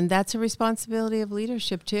 And that's a responsibility of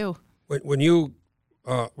leadership too. When you,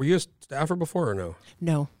 were you a staffer before or no?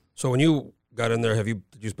 No. So when you got in there, did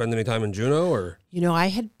you spend any time in Juneau or? I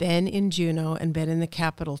had been in Juneau and been in the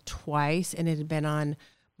Capitol twice, and it had been on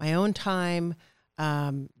my own time.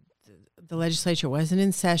 The legislature wasn't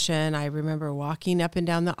in session. I remember walking up and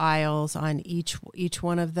down the aisles on each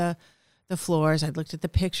one of the floors. I looked at the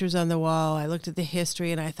pictures on the wall. I looked at the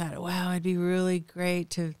history, and I thought, wow, it'd be really great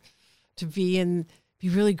to be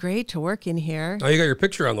really great to work in here. Oh, you got your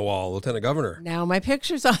picture on the wall, Lieutenant Governor. Now my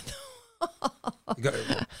picture's on the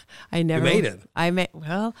I never you made it.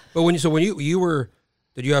 But when you were,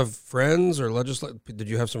 did you have friends or did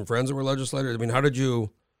you have some friends that were legislators? I mean, how did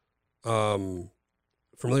you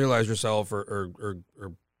familiarize yourself or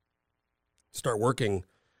start working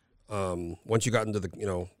once you got into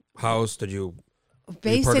the House? Did you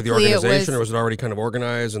be part of the organization, or was it already kind of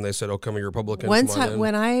organized and they said, "Oh, come here, Republican"?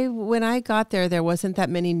 When I got there wasn't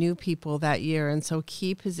that many new people that year, and so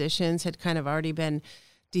key positions had kind of already been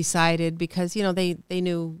decided because they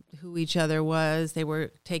knew who each other was. They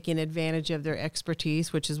were taking advantage of their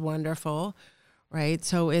expertise, which is wonderful, right?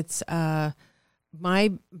 So it's my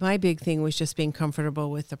big thing was just being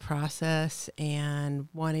comfortable with the process and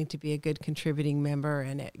wanting to be a good contributing member.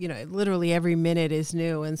 And literally every minute is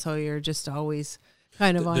new, and so you're just always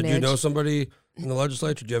kind of on edge. Did you know somebody in the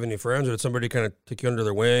legislature? Did you have any friends, or did somebody kind of take you under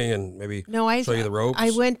their wing and maybe show you the ropes?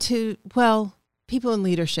 I went to people in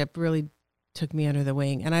leadership really took me under the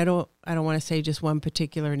wing, and I don't want to say just one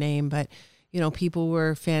particular name, but people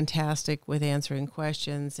were fantastic with answering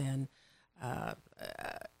questions and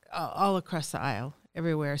all across the aisle,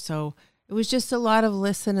 everywhere. So it was just a lot of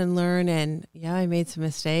listen and learn, and I made some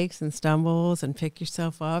mistakes and stumbles and pick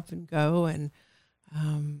yourself up and go, and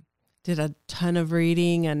did a ton of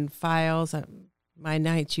reading and files. My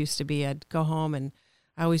nights used to be I'd go home, and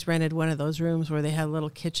I always rented one of those rooms where they had a little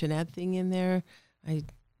kitchenette thing in there.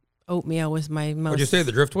 Oatmeal was my most. Would you stay at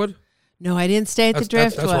the Driftwood? No, I didn't stay at the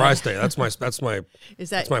Driftwood. That's where I stay.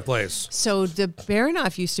 That's my place. So the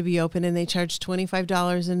Baranoff used to be open, and they charged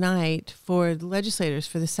 $25 a night for legislators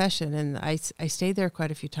for the session, and I stayed there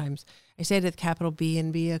quite a few times. I stayed at the Capitol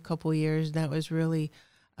B&B a couple years, and that was really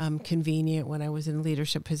convenient when I was in a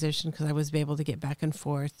leadership position because I was able to get back and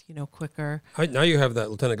forth, quicker. Now you have that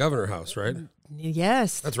Lieutenant Governor house, right?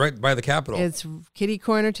 Yes. That's right by the Capitol. It's kitty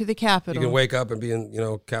corner to the Capitol. You can wake up and be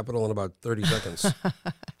in, Capitol in about 30 seconds.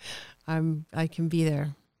 I can be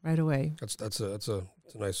there right away. That's a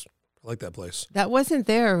nice. I like that place. That wasn't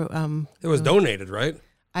there. It was donated, right?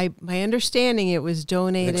 My understanding it was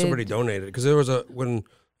donated. I think somebody donated because there was at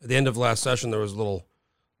the end of last session there was a little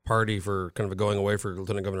party for kind of a going away for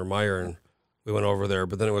Lieutenant Governor Meyer, and we went over there.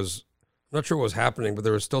 But then I'm not sure what was happening, but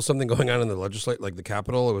there was still something going on in the legislature, like the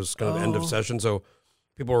Capitol. It was kind of end of session, so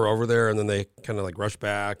people were over there, and then they kind of like rushed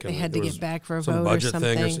back. And they had to get back for a some vote budget or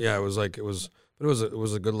something. thing. It was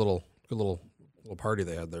a good little party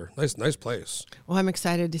they had there. Nice place. Well, I'm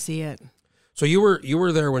excited to see it. So you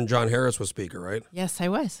were there when John Harris was Speaker, right? Yes, I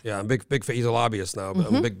was. Yeah, I'm big fan. He's a lobbyist now, but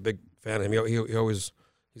I'm a big fan of him.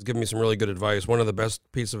 He's given me some really good advice. One of the best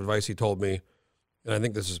pieces of advice he told me, and I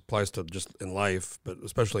think this applies to just in life, but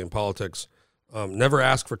especially in politics, never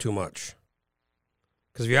ask for too much.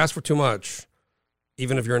 Because if you ask for too much,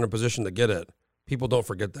 even if you're in a position to get it, people don't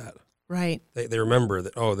forget that. Right. They remember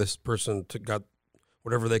that, oh, this person got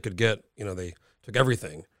whatever they could get, they took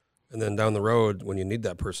everything. And then down the road, when you need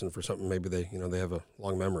that person for something, maybe they have a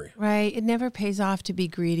long memory. Right. It never pays off to be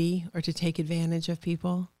greedy or to take advantage of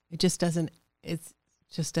people. It just doesn't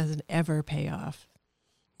ever pay off.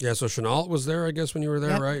 Yeah, so Chenault was there, I guess, when you were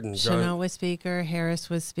there, Yep. right? And Chenault was speaker. Harris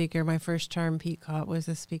was speaker. My first term, Pete Cott was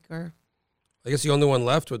a speaker. I guess the only one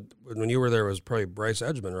left when you were there was probably Bryce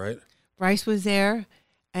Edgman, right? Bryce was there.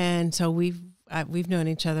 And so we've known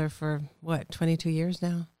each other for, 22 years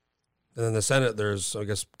now? And then the Senate, there's, I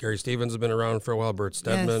guess, Gary Stevens has been around for a while, Bert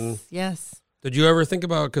Stedman. Yes. Did you ever think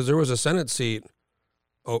about, because there was a Senate seat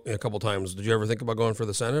a couple times, did you ever think about going for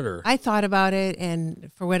the Senate? Or I thought about it,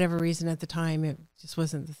 and for whatever reason at the time, it just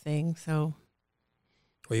wasn't the thing. So,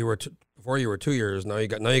 well, you were before you were 2 years. Now you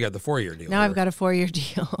got the 4-year deal. Now I've got a 4-year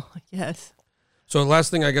deal. Yes. So the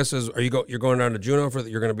last thing I guess is, you're going down to Juneau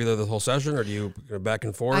you're going to be there the whole session, or do you go back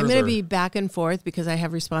and forth? I'm going to be back and forth because I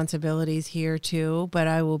have responsibilities here too, but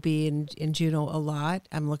I will be in Juneau a lot.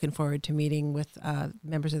 I'm looking forward to meeting with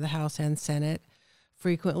members of the House and Senate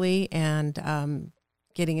frequently, and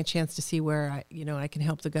getting a chance to see where I can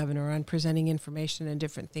help the governor on presenting information and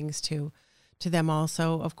different things to them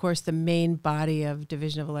also. Of course, the main body of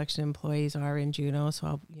Division of Election Employees are in Juneau,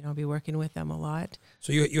 so I'll be working with them a lot.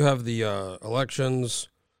 So you have the elections.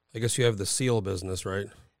 I guess you have the seal business, right?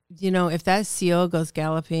 If that seal goes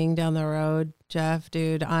galloping down the road, Jeff,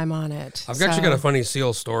 dude, I'm on it. I've actually got a funny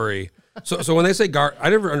seal story. So when they say guard, I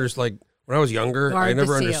never understood. Like when I was younger, I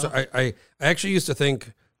never understood. I actually used to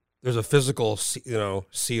think there's a physical,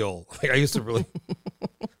 seal. Like I used to really.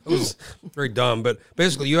 It was very dumb, but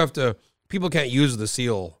basically you have to. People can't use the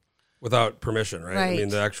seal without permission, right? I mean,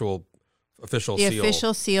 the actual official seal. The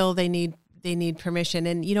official seal, they need permission.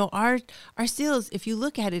 And, our seals, if you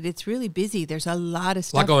look at it, it's really busy. There's a lot of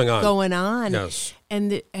stuff going on. Yes.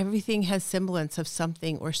 And everything has semblance of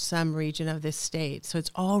something or some region of this state. So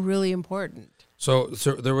it's all really important. So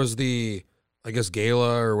there was the, I guess,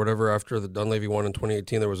 gala or whatever after the Dunleavy won in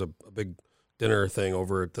 2018. There was a big dinner thing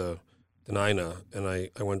over at the Denina, and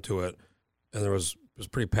I went to it, and it was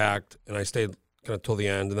pretty packed, and I stayed kind of till the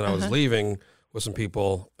end, and then I was leaving with some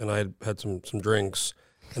people, and I had some drinks,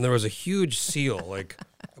 and there was a huge seal, like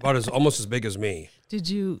almost as big as me. Did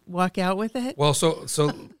you walk out with it? Well, so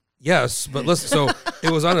yes, but listen, so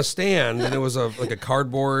it was on a stand, and it was like a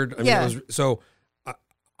cardboard. I mean, it was so.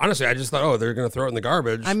 Honestly, I just thought, oh, they're going to throw it in the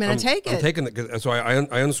garbage. I'm going to take it. I'm taking it. So I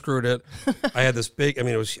unscrewed it. I had this big. I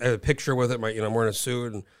mean, I had a picture with it. I'm wearing a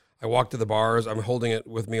suit, and I walked to the bars. I'm holding it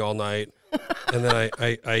with me all night. And then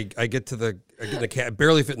I get to I get in the cab,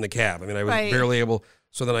 barely fit in the cab. I mean, I was barely able.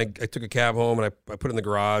 So then I took a cab home, and I put it in the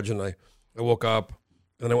garage, and I woke up,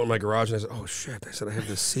 and then I went in my garage, and I said, oh, shit. I said, I have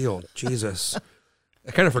this seal. Jesus.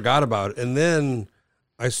 I kind of forgot about it. And then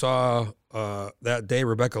I saw that day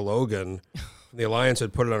Rebecca Logan, the Alliance,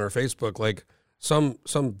 had put it on her Facebook, like some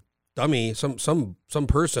dummy, some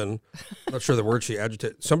person, I'm not sure the word she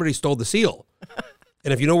agitated, somebody stole the seal.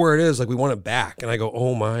 And if you know where it is, like, we want it back. And I go,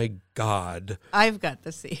 oh my God. I've got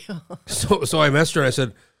the seal. So I messaged her and I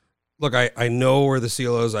said, look, I know where the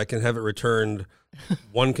seal is. I can have it returned.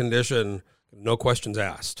 One condition, no questions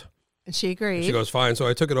asked. And she agreed. And she goes, fine. So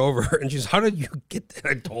I took it over, and she's, how did you get that?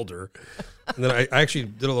 I told her. And then I actually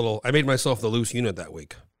did I made myself the loose unit that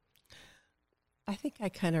week. I think I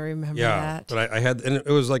kind of remember that. But I had, and it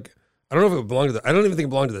was like, I don't know if it belonged to I don't even think it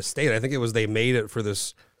belonged to the state. I think it was, they made it for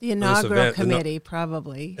this. The inaugural committee,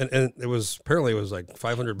 probably. And it was, apparently it was like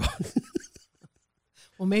 $500.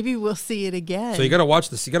 Well, maybe we'll see it again. So you got to watch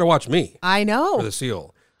this. You got to watch me. I know. For the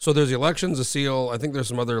seal. So there's the elections, a seal. I think there's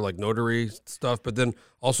some other like notary stuff, but then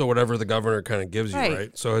also whatever the governor kind of gives you,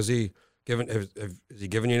 right? So has he given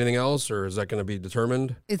you anything else, or is that going to be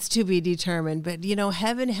determined? It's to be determined, but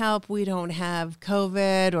heaven help we don't have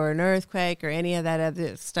COVID or an Earthquake or any of that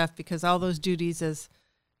other stuff, because all those duties is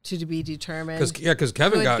to be determined. Because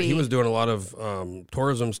Kevin he was doing a lot of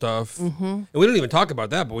tourism stuff, and we didn't even talk about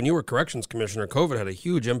that. But when you were corrections commissioner, COVID had a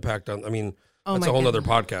huge impact on. I mean. That's a whole other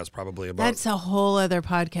podcast probably about. That's a whole other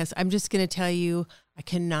podcast. I'm just going to tell you, I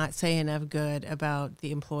cannot say enough good about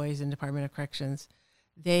the employees in Department of Corrections.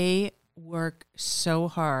 They work so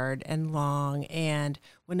hard and long, and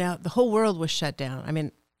when now the whole world was shut down. I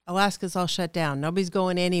mean, Alaska's all shut down. Nobody's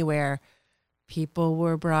going anywhere. People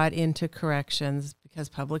were brought into corrections because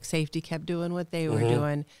public safety kept doing what they were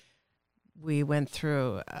doing. We went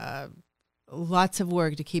through lots of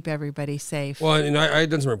work to keep everybody safe. Well, and I had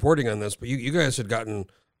done some reporting on this, but you guys had gotten,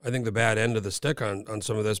 I think, the bad end of the stick on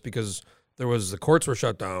some of this, because the courts were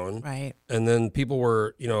shut down. Right. And then people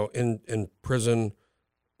were, in prison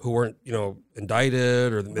who weren't,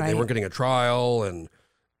 indicted or they Right. weren't getting a trial. And,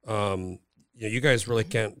 you guys really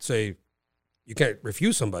can't you can't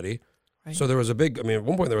refuse somebody. Right. So there was at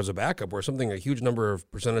one point there was a backup where a huge number of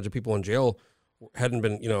percentage of people in jail hadn't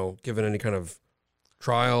been, given any kind of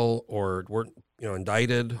trial or weren't,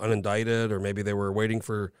 indicted, unindicted, or maybe they were waiting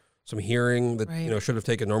for some hearing that, Right. should have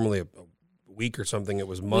taken normally a week or something. It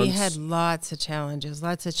was months. We had lots of challenges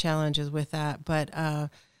with that. But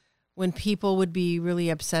when people would be really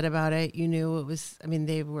upset about it, you knew it was,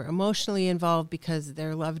 they were emotionally involved because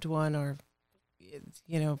their loved one or,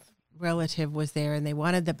 relative was there and they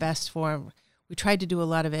wanted the best for them. We tried to do a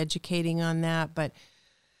lot of educating on that, but,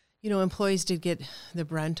 employees did get the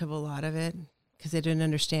brunt of a lot of it because they didn't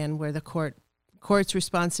understand where the court's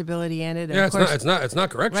responsibility ended. And Yeah, of course, it's not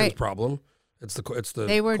corrections Right. problem. It's the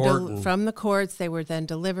they were court and- from the courts. They were then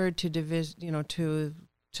delivered to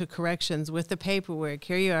to corrections with the paperwork.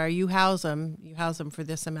 Here you are. You house them. You house them for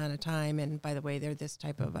this amount of time. And by the way, they're this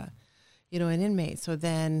type of an inmate. So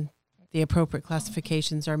then the appropriate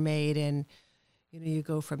classifications are made, and you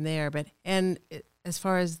go from there. But as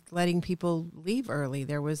far as letting people leave early,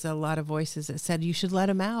 there was a lot of voices that said you should let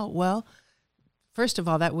them out. Well, first of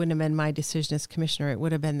all, that wouldn't have been my decision as commissioner. It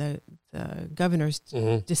would have been the governor's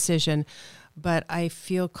decision. But I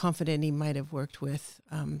feel confident he might have worked with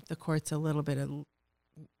the courts a little bit of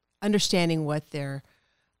understanding what their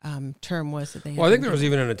term was that they had. Well, I think been there was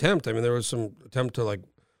given. even an attempt. There was some attempt to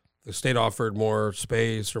the state offered more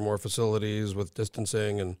space or more facilities with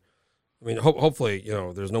distancing. And hopefully,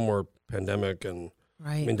 there's no more pandemic. And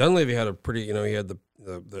Right. Dunleavy had a pretty, he had the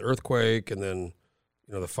earthquake and then,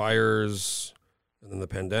 the fires and then the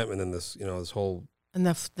pandemic and then this, this whole. And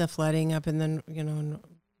the flooding up in the,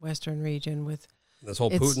 western region with. This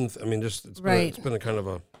whole It's- Putin, it's Right. it's been a kind of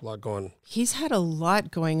a lot going. He's had a lot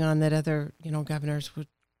going on that other, governors would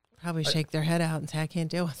probably shake their head out and say, I can't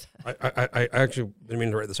deal with it. I actually didn't mean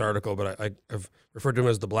to write this article, but I've referred to him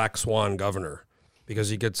as the Black Swan governor because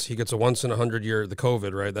he gets a once in 100 year, the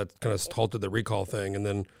COVID, right? That kind of halted the recall thing.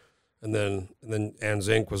 And then Ann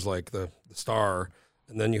Zink was like the star.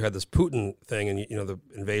 And then you had this Putin thing and, the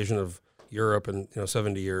invasion of Europe in,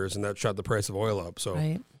 70 years, and that shot the price of oil up. So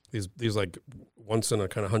Right. these like once in a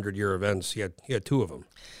kind of 100-year events, he had two of them.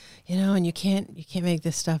 And you can't make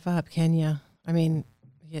this stuff up, can you?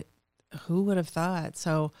 Who would have thought?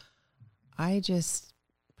 So I just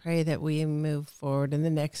pray that we move forward in the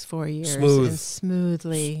next 4 years and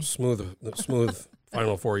smoothly Smooth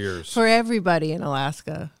final 4 years. for everybody in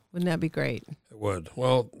Alaska. Wouldn't that be great? It would.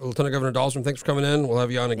 Well, Lieutenant Governor Dahlstrom, thanks for coming in. We'll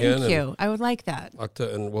have you on again. Thank you. I would like that.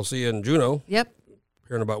 And we'll see you in Juneau Yep.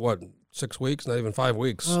 here in about 6 weeks, not even 5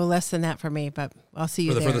 weeks Oh, less than that for me, but I'll see you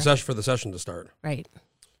for there. the session to start. Right.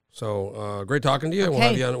 So great talking to you. Okay.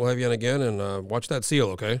 We'll have you on again and watch that seal.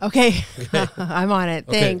 Okay. Okay. I'm on it.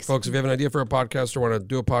 Okay, Thanks. folks. If you have an idea for a podcast or want to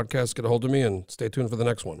do a podcast, get a hold of me and stay tuned for the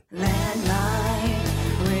next one.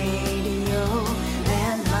 Landline radio,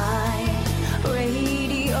 landline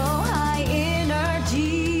radio, high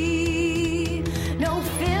energy, no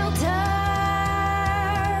filter.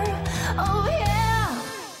 Oh,